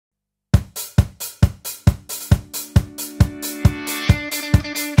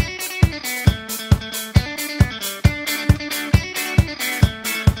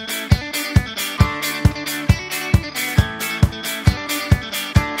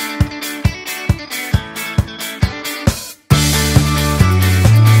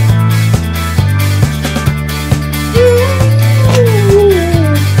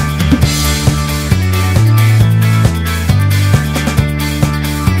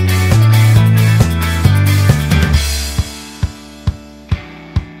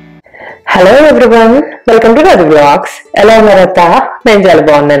Hello everyone, welcome to Radi Vlogs. ఎలా ఉన్నారత్తా? నేను చాలా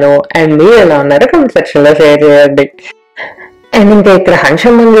బాగున్నాను అండ్ మీరు ఎలా ఉన్నారు కామెంట్ సెక్షన్ లో షేర్ చేయండి. అండ్ ఇంకా ఇక్కడ హన్ష్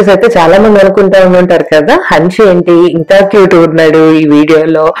అమ్మని చూసి అయితే చాలా మంది అనుకుంటా ఉంటారు కదా, హన్ష్ ఏంటి ఇంకా క్యూట్ ఉన్నాడు ఈ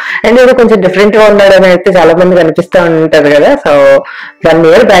వీడియోలో అండ్ ఏదో కొంచెం డిఫరెంట్ గా ఉన్నాడు అని అయితే చాలా మంది కనిపిస్తూ ఉంటారు కదా. సో 1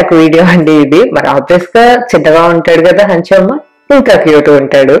 year బ్యాక్ వీడియో అండి ఇది. మరి ఆబ్వియస్ గా చిన్నగా ఉంటాడు కదా హన్ష్ అమ్మ, ఇంకా క్యూట్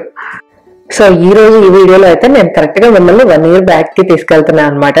ఉంటాడు. సో ఈ రోజు ఈ వీడియోలో అయితే నేను కరెక్ట్ గా మిమ్మల్ని 1 year బ్యాక్ కి తీసుకెళ్తున్నాను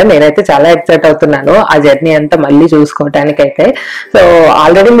అనమాట. నేనైతే చాలా ఎక్సైట్ అవుతున్నాను ఆ జర్నీ అంతా మళ్ళీ చూసుకోవటానికి అయితే. సో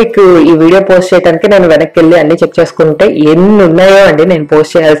ఆల్రెడీ మీకు ఈ వీడియో పోస్ట్ చేయడానికి నేను వెనక్కి వెళ్ళి అన్ని చెక్ చేసుకుంటే ఎన్ని ఉన్నాయో అండి నేను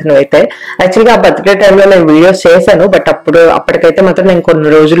పోస్ట్ చేయాల్సినవి అయితే. యాక్చువల్గా ఆ బర్త్డే టైంలో నేను వీడియోస్ చేశాను, బట్ అప్పటికైతే మాత్రం నేను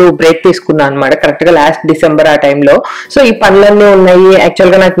కొన్ని రోజులు బ్రేక్ తీసుకున్నాను అనమాట, కరెక్ట్ గా లాస్ట్ డిసెంబర్ ఆ టైంలో. సో ఈ పనులన్నీ ఉన్నాయి,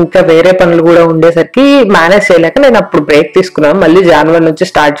 యాక్చువల్ గా నాకు ఇంకా వేరే పనులు కూడా ఉండేసరికి మేనేజ్ చేయలేక నేను అప్పుడు బ్రేక్ తీసుకున్నాను. మళ్ళీ జనవరి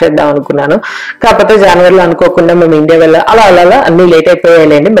నుంచి స్టార్ట్ చేద్దాం అనుకున్నాను. కాకపోతే జనవరిలో అనుకోకుండా మేము ఇండియా వెళ్ళాలి, అలా అన్ని లేట్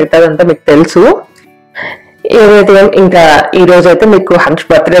అయిపోయాయండి. మిగతాదంతా మీకు తెలుసు. ఏదైతే ఇంకా ఈ రోజు అయితే మీకు హన్ష్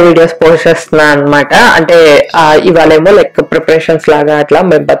బర్త్డే వీడియోస్ పోస్ట్ చేస్తున్నా అనమాట. అంటే ఇవాళేమో లైక్ ప్రిపరేషన్స్ లాగా అట్లా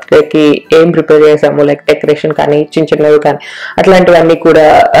మేము బర్త్డేకి ఏం ప్రిపేర్ చేసాము, లైక్ డెకరేషన్ కానీ చిన్నవి కానీ అట్లాంటివన్నీ కూడా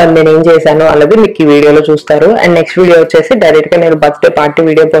నేను ఏం చేశాను అన్నది మీకు ఈ వీడియోలో చూస్తారు. అండ్ నెక్స్ట్ వీడియో వచ్చేసి డైరెక్ట్ గా నేను బర్త్డే పార్టీ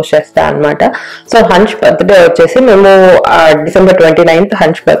వీడియో పోస్ట్ చేస్తాను అనమాట. సో హన్ష్ బర్త్డే వచ్చేసి మేము December 29th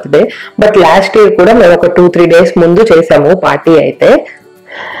హన్ష్ birthday, but last year కూడా మేము ఒక 2-3 days ముందు చేసాము పార్టీ అయితే.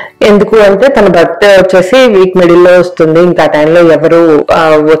 ఎందుకు అంటే తన బర్త్డే వచ్చేసి వీక్ మిడిల్లో వస్తుంది, ఇంకా ఆ టైంలో ఎవరు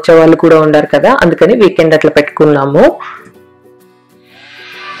వచ్చే వాళ్ళు కూడా ఉండరు కదా, అందుకని వీకెండ్ అట్లా పెట్టుకున్నాము.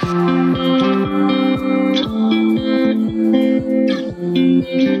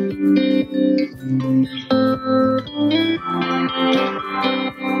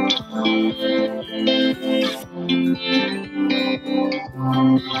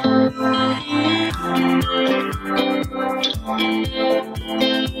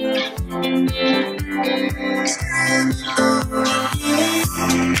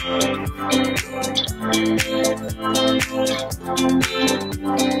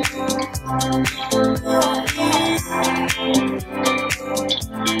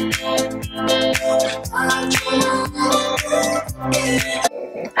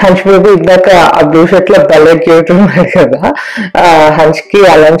 హన్ష్ బేబీ ఇందాక ఆ బ్లూ షర్ట్ లో భలే క్యూట్ ఉన్నాయి కదా. హన్ష్ కి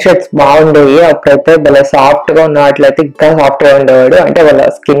అలాంటి షర్ట్స్ బాగుండేవి అప్పుడైతే, భలే సాఫ్ట్ గా ఉన్న వాటిలైతే ఇంకా సాఫ్ట్ గా ఉండేవాడు. అంటే వాళ్ళ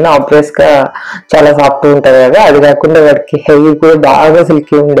స్కిన్ ఆబ్వియస్ గా చాలా సాఫ్ట్ ఉంటది కదా, అది కాకుండా వాడికి హెయిర్ కూడా బాగా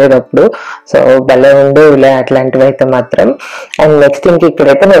సిల్కీ ఉండేది అప్పుడు. సో భలే ఉండేవిలే అట్లాంటివి అయితే మాత్రం. అండ్ నెక్స్ట్ ఇంక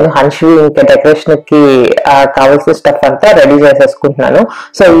ఇక్కడైతే నేను హన్ష్ ఇంకా డెకరేషన్ కి కావాల్సిన స్టఫ్ అంతా రెడీ చేసేసుకుంటున్నాను.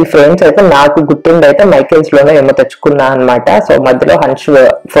 సో ఈ ఫ్రేమ్స్ అయితే నాకు గుర్తుండి అయితే మైకేల్స్ లోనే ఏమో తెచ్చుకున్నా అనమాట. సో మధ్యలో హన్ష్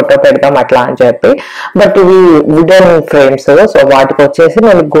ఫోటో పెడతాం అట్లా అని చెప్పి, బట్ ఇవి వుడెన్ ఫ్రేమ్స్. సో వాటికి వచ్చేసి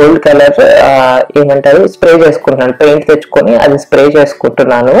నేను గోల్డ్ కలర్ ఏమంటారు స్ప్రే చేసుకుంటున్నాను, పెయింట్ తెచ్చుకొని అది స్ప్రే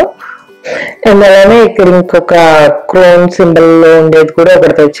చేసుకుంటున్నాను. అండ్ అలానే ఇక్కడ ఇంకొక క్రోన్ సింబల్ లో ఉండేది కూడా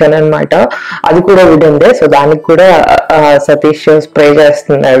ఒకటి తెచ్చాను అనమాట, అది కూడా వుడెన్దే. సో దానికి కూడా సతీష్ స్ప్రే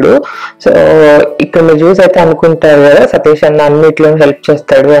చేస్తున్నాడు. సో ఇక్కడ మీరు చూసి అయితే అనుకుంటారు కదా సతీష్ అన్న అన్నిట్లో హెల్ప్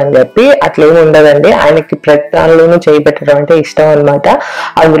చేస్తాడు అని చెప్పి, అట్లేమి ఉండదండి. ఆయనకి ప్రతి దానిలోనూ చేయి పెట్టడం అంటే ఇష్టం అనమాట.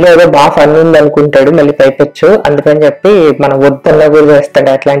 అందులో ఏదో బాగా ఫన్ ఉంది అనుకుంటాడు మళ్ళీ పైపెచ్చు, అందుకని చెప్పి మనం వద్దన్నా కూడా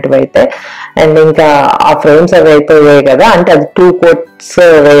చేస్తాడు అట్లాంటివి అయితే. అండ్ ఇంకా ఆ ఫ్రేమ్స్ అవి అయిపోయాయి కదా, అంటే అది 2 coats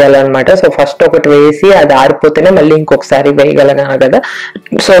వేయాలన్నమాట. సో ఫస్ట్ ఒకటి వేసి అది ఆరిపోతేనే మళ్ళీ ఇంకొకసారి వేయగలగాను కదా.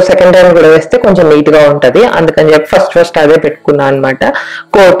 సో సెకండ్ టైం కూడా వేస్తే కొంచెం నీట్ గా ఉంటది, అందుకని చెప్పి ఫస్ట్ అదే పెట్టుకున్నాను అనమాట.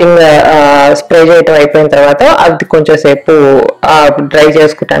 కోటింగ్ స్ప్రే చేయటం అయిపోయిన తర్వాత అది కొంచెం సేపు డ్రై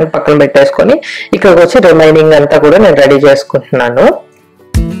చేసుకోవడానికి పక్కన పెట్టేసుకొని ఇక్కడికి వచ్చి రిమైనింగ్ అంతా కూడా నేను రెడీ చేసుకుంటున్నాను.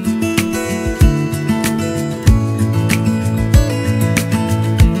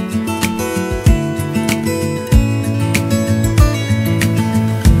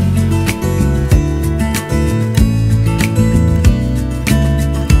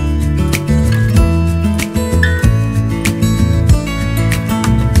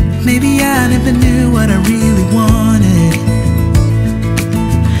 Maybe I never knew what I really wanted,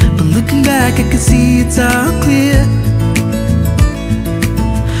 but looking back I can see it's all clear.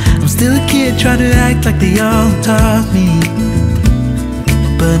 I'm still a kid trying to act like they all taught me,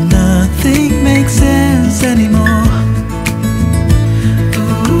 but nothing makes sense anymore.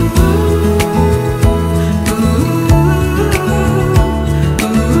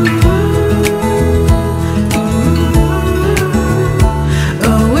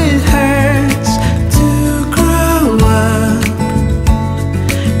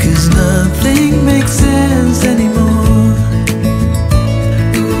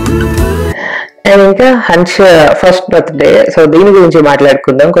 And ఇంకా Hans first birthday. So దీని గురించి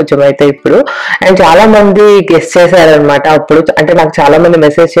మాట్లాడుకుందాం కొంచెం అయితే ఇప్పుడు. And చాలా మంది guest చేశారనమాట అప్పుడు. అంటే నాకు చాలా మంది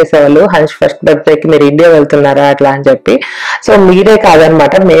మెసేజ్ చేసేవాళ్ళు, హన్స్ ఫస్ట్ బర్త్డే కి మీరు ఇండియా వెళ్తున్నారా అట్లా అని చెప్పి. సో మీరే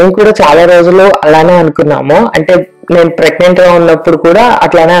కాదనమాట, మేము కూడా చాలా రోజులు అలానే అనుకున్నాము. అంటే నేను ప్రెగ్నెంట్ గా ఉన్నప్పుడు కూడా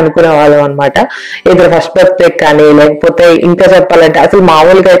అట్లానే అనుకునే వాళ్ళం అనమాట. ఏదో ఫస్ట్ బర్త్డే కానీ, లేకపోతే ఇంకా చెప్పాలంటే అసలు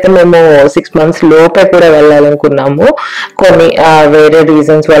మామూలుగా అయితే మేము 6 months లోపే కూడా వెళ్ళాలనుకున్నాము. కొన్ని వేరే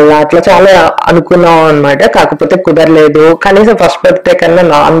రీజన్స్ వల్ల అట్లా చాలా అనుకున్నాం అనమాట. కాకపోతే కుదరలేదు. కనీసం ఫస్ట్ బర్త్డే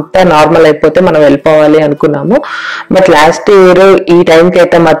కన్నా అంతా నార్మల్ అయిపోతే మనం వెళ్ళిపోవాలి అనుకున్నాము. బట్ లాస్ట్ ఇయర్ ఈ టైంకి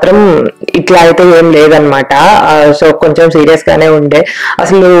అయితే మాత్రం ఇట్లా అయితే ఏం లేదనమాట. సో కొంచెం సీరియస్ గానే ఉండే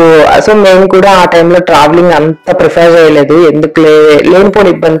అసలు. సో మేము కూడా ఆ టైంలో ట్రావెలింగ్ అంత ప్రిఫర్ చేయలేదు. ఎందుకు లేనిపోని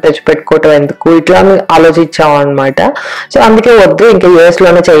ఇబ్బంది తెచ్చిపెట్టుకోవటం ఎందుకు, ఇట్లా ఆలోచించాం అనమాట. సో అందుకే వద్దు, ఇంకా యూఎస్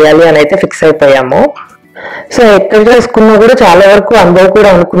లోనే చేయాలి అని అయితే ఫిక్స్ అయిపోయాము. సో ఎక్కడ చేసుకున్నా కూడా చాలా వరకు అందరూ కూడా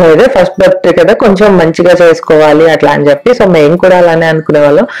అనుకునేది ఫస్ట్ బర్త్డే కదా, కొంచెం మంచిగా చేసుకోవాలి అట్లా అని చెప్పి. సో మేము కూడా అలానే అనుకునే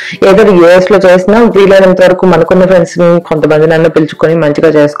వాళ్ళం. ఏదో యూఎస్ లో చేసినా వీలైనంత వరకు మనకున్న ఫ్రెండ్స్ ని కొంతమంది నన్ను పిలుచుకొని మంచిగా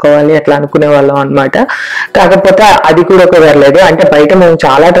చేసుకోవాలి అట్లా అనుకునే వాళ్ళం అనమాట. కాకపోతే అది కూడా కుదరలేదు. అంటే బయట మేము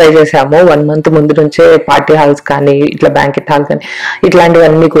చాలా ట్రై చేసాము 1 month ముందు నుంచే, పార్టీ హాల్స్ కానీ, ఇట్లా బ్యాంకెట్ హాల్స్ కానీ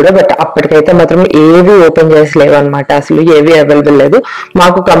ఇట్లాంటివన్నీ కూడా. బట్ అప్పటికైతే మాత్రం ఏవి ఓపెన్ చేసి లేవు అనమాట. అసలు ఏవి అవైలబుల్ లేదు.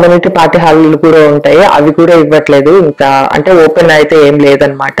 మాకు కమ్యూనిటీ పార్టీ హాల్లు కూడా ఉంటాయి, అవి కూడా ఇవ్వట్లేదు ఇంకా. అంటే ఓపెన్ అయితే ఏం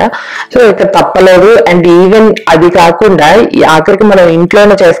లేదనమాట. సో ఇక తప్పలేదు. అండ్ ఈవెన్ అది కాకుండా ఆఖరికి మనం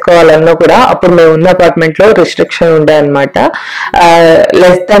ఇంట్లోనే చేసుకోవాలన్నా కూడా అప్పుడు మేము ఉన్న అపార్ట్మెంట్ లో రిస్ట్రిక్షన్ ఉండే అనమాట.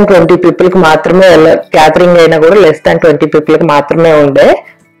 లెస్ దాన్ 20 people కి మాత్రమే క్యాటరింగ్ అయినా కూడా లెస్ దాన్ 20 people కి మాత్రమే ఉండే.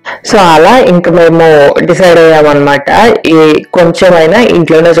 సో అలా ఇంకా మేము డిసైడ్ అయ్యామన్నమాట, ఈ కొంచెమైనా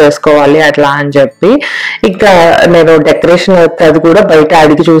ఇంట్లోనే చేసుకోవాలి అట్లా అని చెప్పి. ఇంకా నేను డెకరేషన్ అది కూడా బయట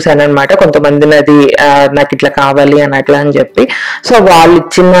అడిగి చూసాను అనమాట. కొంతమందిని అది నాకు ఇట్లా కావాలి అని అట్లా అని చెప్పి. సో వాళ్ళు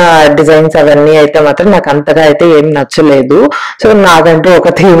ఇచ్చిన డిజైన్స్ అవన్నీ అయితే మాత్రం నాకు అంతగా అయితే ఏం నచ్చలేదు. సో నాకంటూ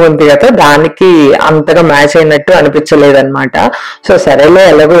ఒక థీమ్ ఉంది కదా, దానికి అంతగా మ్యాచ్ అయినట్టు అనిపించలేదు అనమాట. సో సరేలే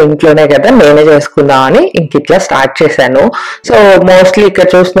ఎలాగో ఇంట్లోనే కదా నేనే చేసుకుందాం అని ఇంక ఇట్లా స్టార్ట్ చేశాను. సో మోస్ట్లీ ఇక్కడ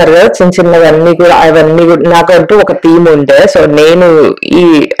చూస్తున్నారు కదా చిన్న చిన్నవన్నీ కూడా, అవన్నీ కూడా నాకంటూ ఒక థీమ్ ఉండే. సో నేను ఈ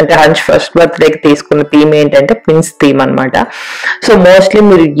అంటే హన్స్ ఫస్ట్ బర్త్డేకి తీసుకున్న థీమ్ ఏంటంటే ప్రిన్స్ థీమ్ అనమాట. సో మోస్ట్లీ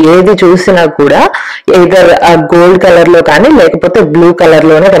మీరు ఏది చూసినా కూడా ఏదర్ గోల్డ్ కలర్ లో కానీ లేకపోతే బ్లూ కలర్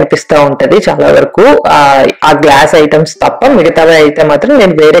లోనే కనిపిస్తూ ఉంటది చాలా వరకు. ఆ గ్లాస్ ఐటమ్స్ తప్ప మిగతావి అయితే మాత్రం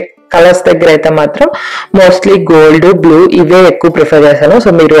నేను వేరే కలర్స్ దగ్గర అయితే మాత్రం మోస్ట్లీ గోల్డ్, బ్లూ ఇవే ఎక్కువ ప్రిఫర్ చేశాను. సో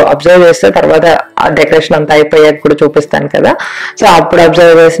మీరు అబ్జర్వ్ చేస్తే తర్వాత ఆ డెకరేషన్ అంతా అయిపోయాక కూడా చూపిస్తాను కదా. సో అప్పుడు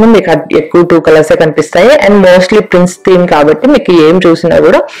అబ్జర్వ్ చేసిన మీకు ఎక్కువ 2 colors కనిపిస్తాయి. అండ్ మోస్ట్లీ ప్రిన్స్ థీమ్ కాబట్టి మీకు ఏం చూసినా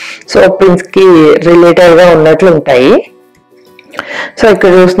కూడా సో ప్రిన్స్ కి రిలేటెడ్ గా ఉన్నట్లు ఉంటాయి. సో ఇక్కడ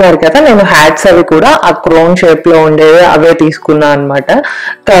చూస్తున్నారు కదా, నేను హ్యాట్స్ అవి కూడా ఆ క్రోన్ షేప్ లో ఉండేవి అవే తీసుకున్నా అనమాట.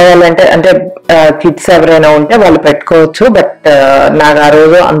 కావాలంటే అంటే కిడ్స్ ఎవరైనా ఉంటే వాళ్ళు పెట్టుకోవచ్చు. బట్ నాకు ఆ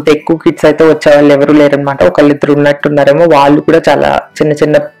రోజు అంత ఎక్కువ కిడ్స్ అయితే వచ్చే వాళ్ళు ఎవరు లేరనమాట. ఒకళ్ళిద్దరు ఉన్నట్టున్నారేమో, వాళ్ళు కూడా చాలా చిన్న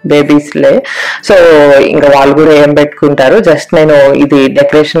చిన్న బేబీస్లే. సో ఇంకా వాళ్ళు కూడా ఏం పెట్టుకుంటారు, జస్ట్ నేను ఇది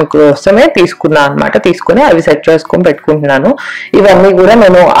డెకరేషన్ కోసమే తీసుకున్నా అనమాట. తీసుకుని అవి సెట్ చేసుకొని పెట్టుకుంటున్నాను. ఇవన్నీ కూడా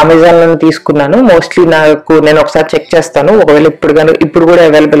నేను అమెజాన్ లో తీసుకున్నాను. మోస్ట్లీ నేను ఒకసారి చెక్ చేస్తాను, ఒకవేళ ఇప్పుడు కూడా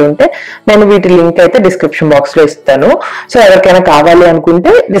అవైలబుల్ ఉంటే నేను వీటి లింక్ అయితే డిస్క్రిప్షన్ బాక్స్ లో ఇస్తాను. సో ఎవరికైనా కావాలి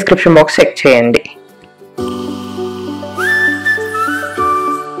అనుకుంటే డిస్క్రిప్షన్ బాక్స్ చెక్ చేయండి.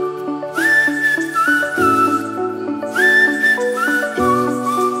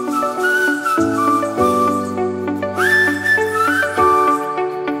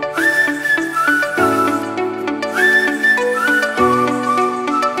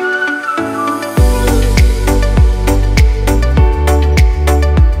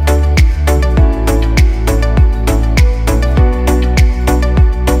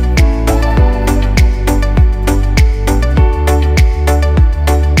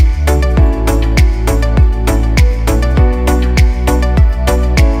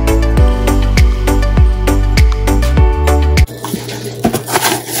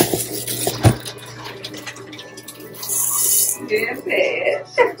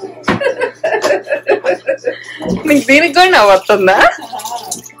 నీకు దీనికి కూడా నవ్వు వస్తుందా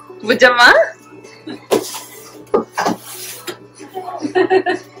బుజ్జమ్మ?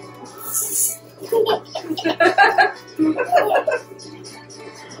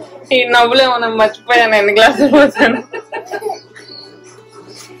 ఈ నవ్వులేమో మర్చిపోయాను ఎన్ని గ్లాసులు పోసాను.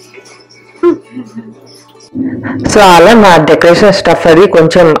 సో అలా నా డెకరేషన్ స్టఫ్ అది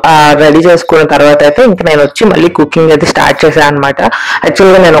కొంచెం రెడీ చేసుకున్న తర్వాత అయితే ఇంకా నేను వచ్చి మళ్ళీ కుకింగ్ అది స్టార్ట్ చేశాను అనమాట.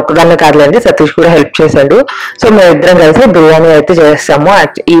 యాక్చువల్గా నేను ఒక్కదాన్ని కాదులేండి, సతీష్ కూడా హెల్ప్ చేశాడు. సో మేము ఇద్దరం కలిసి బిర్యానీ అయితే చేస్తాము.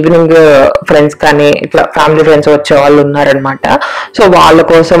 ఈవినింగ్ ఫ్రెండ్స్ కానీ ఇట్లా ఫ్యామిలీ ఫ్రెండ్స్ వచ్చే వాళ్ళు ఉన్నారనమాట. సో వాళ్ళ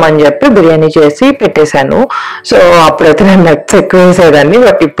కోసం అని చెప్పి బిర్యానీ చేసి పెట్టేశాను. సో అప్పుడైతే నేను నట్స్ ఎక్కువ వేసేదాన్ని,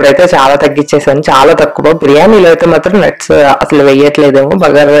 బట్ ఇప్పుడైతే చాలా తగ్గించేసాను, చాలా తక్కువ. బిర్యానీలో అయితే మాత్రం నట్స్ అసలు వేయట్లేదేమో,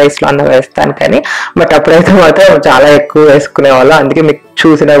 బగారా రైస్ లో అన్న వేస్తాను కానీ, బట్ అప్పుడైతే మాత్రం చాలా ఎక్కువ వేసుకునే వాళ్ళు. అందుకే మీకు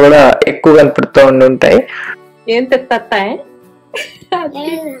చూసినా కూడా ఎక్కువ కనపడుతూ ఉంటాయి. ఏం తెస్తాయి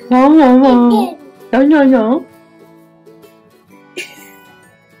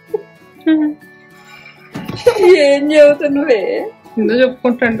ఏం చదువుతున్నావే? ఎందుకు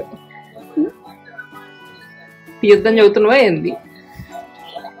చెప్పుకుంటాడు, యుద్ధం చదువుతున్నావా ఏంది?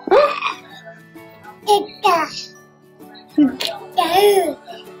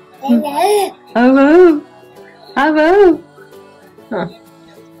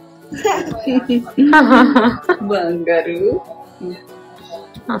 బంగారు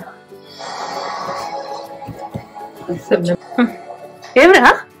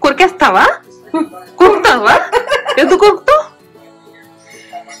ఏమిరా కొరికేస్తావా? కొరుకుతావా? ఎందుకు కొరుకుతావు?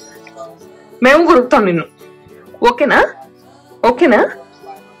 మేము కొరుకుతాం నిన్ను. ఓకేనా? ఓకేనా?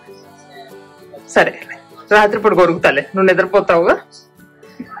 సరే రాత్రిపూట కొరుకుతాలే, నువ్వు నిద్రపోతావుగా.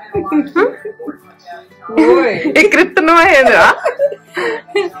 ఎక్కిరిస్తున్నావా ఏదిరా?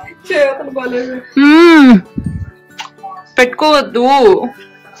 పెట్టుకోవద్దు,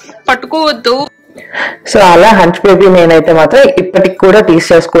 పట్టుకోవద్దు. సో అలా హంచ్ బేబీ నేనైతే మాత్రం ఇప్పటికి కూడా టీస్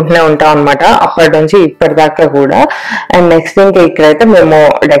చేసుకుంటూనే ఉంటాం అనమాట, అప్పటి నుంచి ఇప్పటిదాకా కూడా. అండ్ నెక్స్ట్ ఇంకా ఇక్కడైతే మేము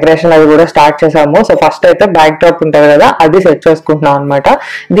డెకరేషన్ అది కూడా స్టార్ట్ చేసాము. సో ఫస్ట్ అయితే బ్యాక్ డ్రాప్ ఉంటుంది కదా, అది సెట్ చేసుకుంటున్నాం అనమాట.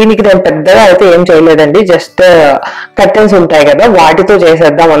 దీనికి నేను పెద్దగా అయితే ఏం చేయలేదండి, జస్ట్ కర్టెన్స్ ఉంటాయి కదా వాటితో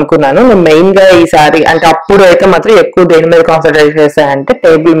చేసేద్దాం అనుకున్నాను. నేను మెయిన్ గా ఈసారి అంటే అప్పుడు అయితే మాత్రం ఎక్కువ దేని మీద కాన్సన్ట్రేట్ చేశానంటే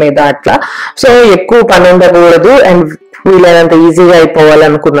టేబుల్ మీద అట్లా. సో ఎక్కువ పని ఉండకూడదు అండ్ వీలైనంత ఈజీగా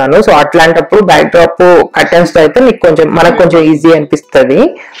అయిపోవాలనుకున్నాను. సో అట్లాంటప్పుడు బ్యాక్ డ్రాప్ కర్టెన్స్ తో అయితే మనకు కొంచెం ఈజీ అనిపిస్తుంది.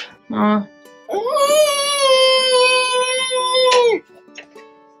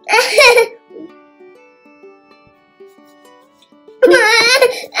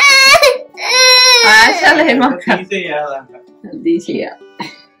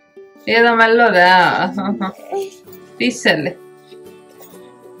 ఏదో మెల్లోదా తీసేలే.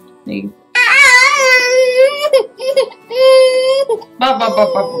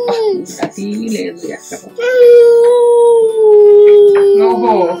 లేదు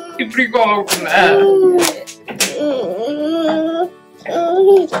ఓహో ఇప్పుడు కోకుండా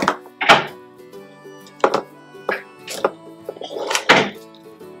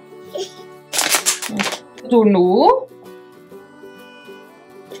చూడు నువ్వు.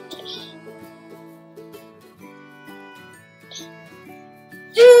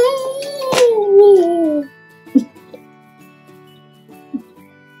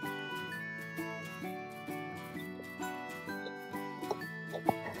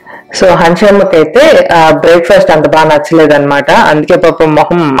 సో హన్షమ్మకి అయితే బ్రేక్ఫాస్ట్ అంత బాగా నచ్చలేదు అనమాట, అందుకే పాపం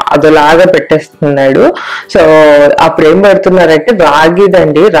మొహం అదోలాగా పెట్టేస్తున్నాడు. సో అప్పుడు ఏం పెడుతున్నారంటే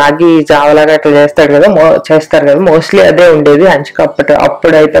రాగిదండి, రాగి జావలాగా అట్లా చేస్తారు కదా మోస్ట్లీ అదే ఉండేది హన్షకి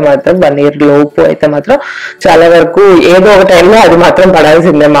అప్పుడైతే మాత్రం 1 year లోపు అయితే మాత్రం చాలా వరకు ఏదో ఒక టైంలో అది మాత్రం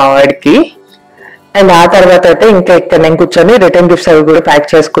పడాల్సిందే మా వాడికి. అండ్ ఆ తర్వాత అయితే ఇంకా ఇక్కడ నేను కూర్చొని రిటర్న్ గిఫ్ట్స్ అవి కూడా ప్యాక్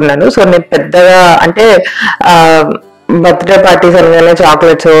చేసుకున్నాను. సో నేను పెద్దగా అంటే బర్త్డే పార్టీస్ అనగానే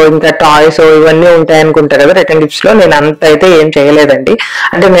చాక్లెట్స్ ఇంకా టాయ్స్ ఇవన్నీ ఉంటాయి అనుకుంటా కదా రిటర్న్ గిఫ్ట్స్ లో, నేను అంత అయితే ఏం చేయలేదండి.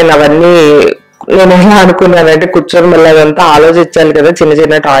 అంటే నేను ఎలా అనుకున్నానంటే కూర్చొని మళ్ళీ అదంతా ఆలోచించాలి కదా, చిన్న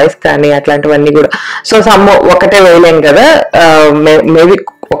చిన్న టాయ్స్ కానీ అట్లాంటివన్నీ కూడా. సో ఒకటే వేయలేను కదా, మేబీ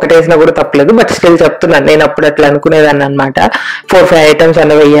ఒకటేసినా కూడా తప్పలేదు, బట్ స్టిల్ చెప్తున్నాను నేను అప్పుడు అట్లా అనుకునేదాన్ని అనమాట. 4-5 items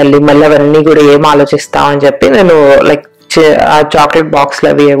అలా వేయాలి, మళ్ళీ అవన్నీ కూడా ఏం ఆలోచిస్తాం అని చెప్పి నేను లైక్ ఆ చాక్లెట్ బాక్స్లు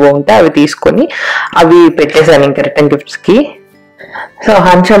అవి ఏవో ఉంటే అవి తీసుకొని అవి పెట్టేశాను ఇంకా రిటర్న్ గిఫ్ట్స్ కి. సో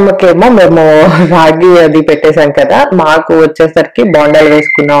హన్షమ్మకేమో మేము రాగి అది పెట్టేశాం కదా, మాకు వచ్చేసరికి బోండాలు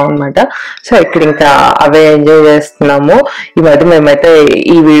వేసుకున్నాం అనమాట. సో ఇక్కడ ఇంకా అవే ఎంజాయ్ చేస్తున్నాము. ఈ మధ్య మేమైతే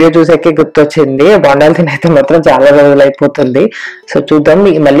ఈ వీడియో చూసాకే గుర్తొచ్చింది, బోండాలు తినైతే మాత్రం చాలా రోజులు అయిపోతుంది. సో చూద్దాం,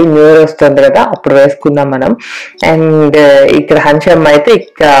 మళ్ళీ న్యూ ఇయర్ వస్తుంది కదా అప్పుడు వేసుకుందాం మనం. అండ్ ఇక్కడ హన్షమ్మ అయితే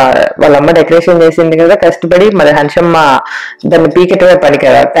ఇక్కడ వాళ్ళమ్మ డెకరేషన్ చేసింది కదా కష్టపడి, మరి హన్షమ్మ దాన్ని పీకెట్గా పని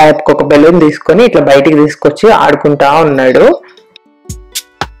కదా, ట్యాప్కి ఒక బెలూన్ తీసుకొని ఇట్లా బయటికి తీసుకొచ్చి ఆడుకుంటా ఉన్నాడు.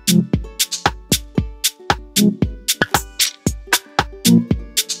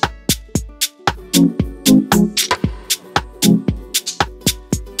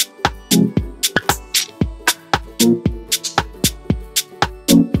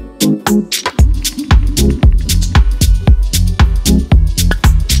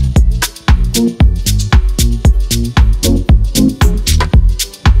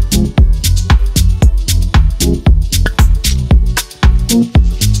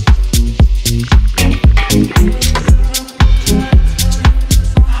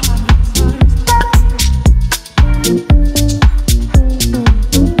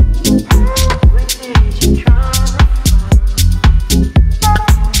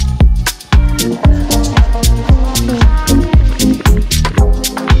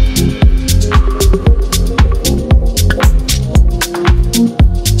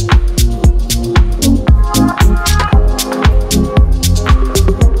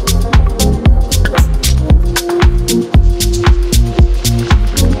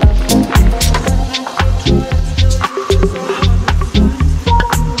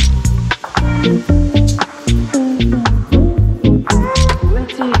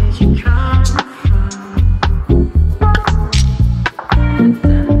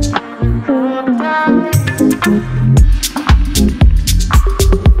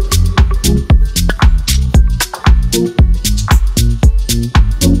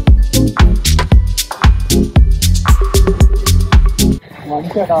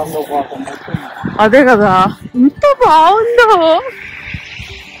 అదే కదా ఎంత బాగుందో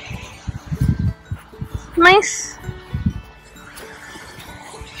నైస్.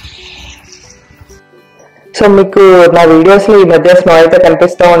 సో మీకు నా వీడియోస్ లో ఈ మధ్య స్నో అయితే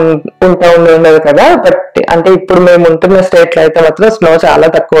కనిపిస్తూ ఉండదు కదా, బట్ అంటే ఇప్పుడు మేము ఉంటున్న స్టేట్ లో అయితే మాత్రం స్నో చాలా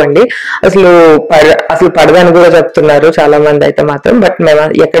తక్కువ అండి. అసలు పడదని కూడా చెప్తున్నారు చాలా మంది అయితే మాత్రం. బట్ మేము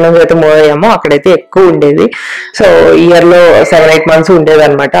ఎక్కడి నుంచి అయితే మూవ్ అయ్యామో అక్కడైతే ఎక్కువ ఉండేది. సో ఇయర్ లో 7-8 months ఉండేది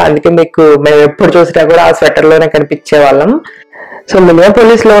అనమాట. అందుకే మీకు మేము ఎప్పుడు చూసినా కూడా ఆ స్వెటర్ లోనే కనిపించే వాళ్ళం. సో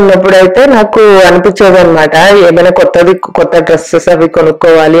మినియాపోలిస్ లో ఉన్నప్పుడు అయితే నాకు అనిపించేది అనమాట, ఏమైనా కొత్త డ్రెస్సెస్ అవి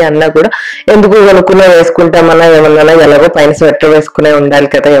కొనుక్కోవాలి అన్నా కూడా ఎందుకు కొనుక్కున్నా వేసుకుంటామన్నా ఏమన్నా ఎలాగో పైన స్వెటర్ వేసుకునే ఉండాలి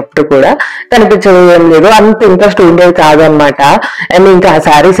కదా, ఎప్పుడు కూడా కనిపించేది ఏం లేదు. అంత ఇంట్రెస్ట్ ఉండేది కాదనమాట. అండ్ ఇంకా ఆ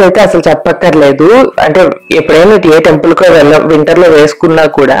శారీస్ అయితే అసలు చెప్పక్కర్లేదు. అంటే ఎప్పుడైనా ఏ టెంపుల్ కో వింటర్ లో వేసుకున్నా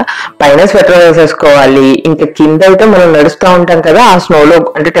కూడా పైన స్వెటర్ వేసేసుకోవాలి. ఇంకా కింద అయితే మనం నడుస్తూ ఉంటాం కదా ఆ స్నోలో,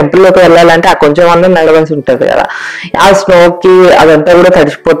 అంటే టెంపుల్ లోకి వెళ్ళాలంటే ఆ కొంచెం అన్న నడవలసి ఉంటది కదా, ఆ స్నోకి అదంతా కూడా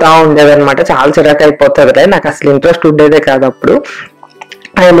తడిచిపోతా ఉండేది అనమాట. చాలా చిరాకు అయిపోతుంది. నాకు అసలు ఇంట్రెస్ట్ ఉండేదే కాదు అప్పుడు.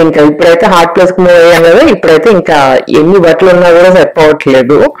 అండ్ ఇంకా ఇప్పుడైతే హాట్ ప్లేస్ కి మూవ్ అయ్యాం కదా, ఇప్పుడైతే ఇంకా ఎన్ని బట్టలు ఉన్నా కూడా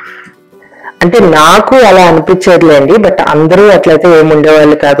సరిపోవట్లేదు. అంటే నాకు అలా అనిపించేదిలేండి, బట్ అందరూ అట్లయితే ఏమి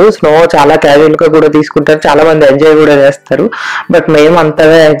ఉండేవాళ్ళు కాదు. స్నో చాలా క్యాజువల్ గా కూడా తీసుకుంటారు, చాలా మంది ఎంజాయ్ కూడా చేస్తారు. బట్ మేము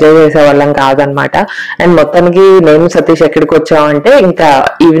అంతగా ఎంజాయ్ చేసే వాళ్ళం కాదనమాట. అండ్ మొత్తానికి నేను సతీష్ ఎక్కడికి వచ్చామంటే ఇంకా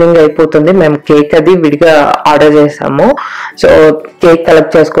ఈవినింగ్ అయిపోతుంది. మేము కేక్ అది విడిగా ఆర్డర్ చేసాము. సో కేక్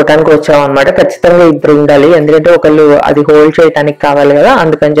కలెక్ట్ చేసుకోవడానికి వచ్చాము అనమాట. ఖచ్చితంగా ఇద్దరు ఉండాలి, ఎందుకంటే ఒకళ్ళు అది హోల్డ్ చేయడానికి కావాలి కదా,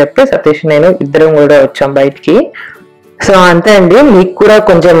 అందుకని చెప్పి సతీష్ నేను ఇద్దరం కూడా వచ్చాం బయటికి. సో అంతే అండి, మీకు కూడా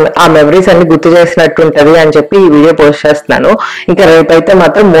కొంచెం ఆ మెమరీస్ అన్ని గుర్తు చేసినట్టు ఉంటది అని చెప్పి ఈ వీడియో పోస్ట్ చేస్తున్నాను. ఇంకా రేపైతే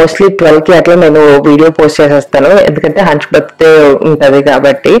మాత్రం మోస్ట్లీ 12 కి అట్లా నేను వీడియో పోస్ట్ చేసేస్తాను, ఎందుకంటే హంచ్ బర్త్డే ఉంటది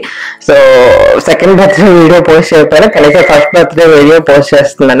కాబట్టి. So second birthday video post చేయకపోయినా కనీసం ఫస్ట్ బర్త్డే వీడియో పోస్ట్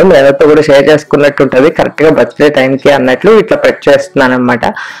చేస్తున్నాను. మీ అందరితో కూడా షేర్ చేసుకున్నట్టు ఉంటది, కరెక్ట్ గా బర్త్డే టైంకి అన్నట్లు ఇట్లా పెట్ చేస్తున్నాను అనమాట.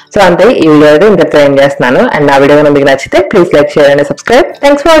 సో అంతే, ఈ వీడియో అయితే ఇంత ఎండ్ చేస్తున్నాను. అండ్ నా వీడియో మీకు నచ్చితే please like, share and subscribe.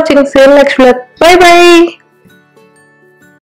 Thanks for watching. See you next vlog. By by.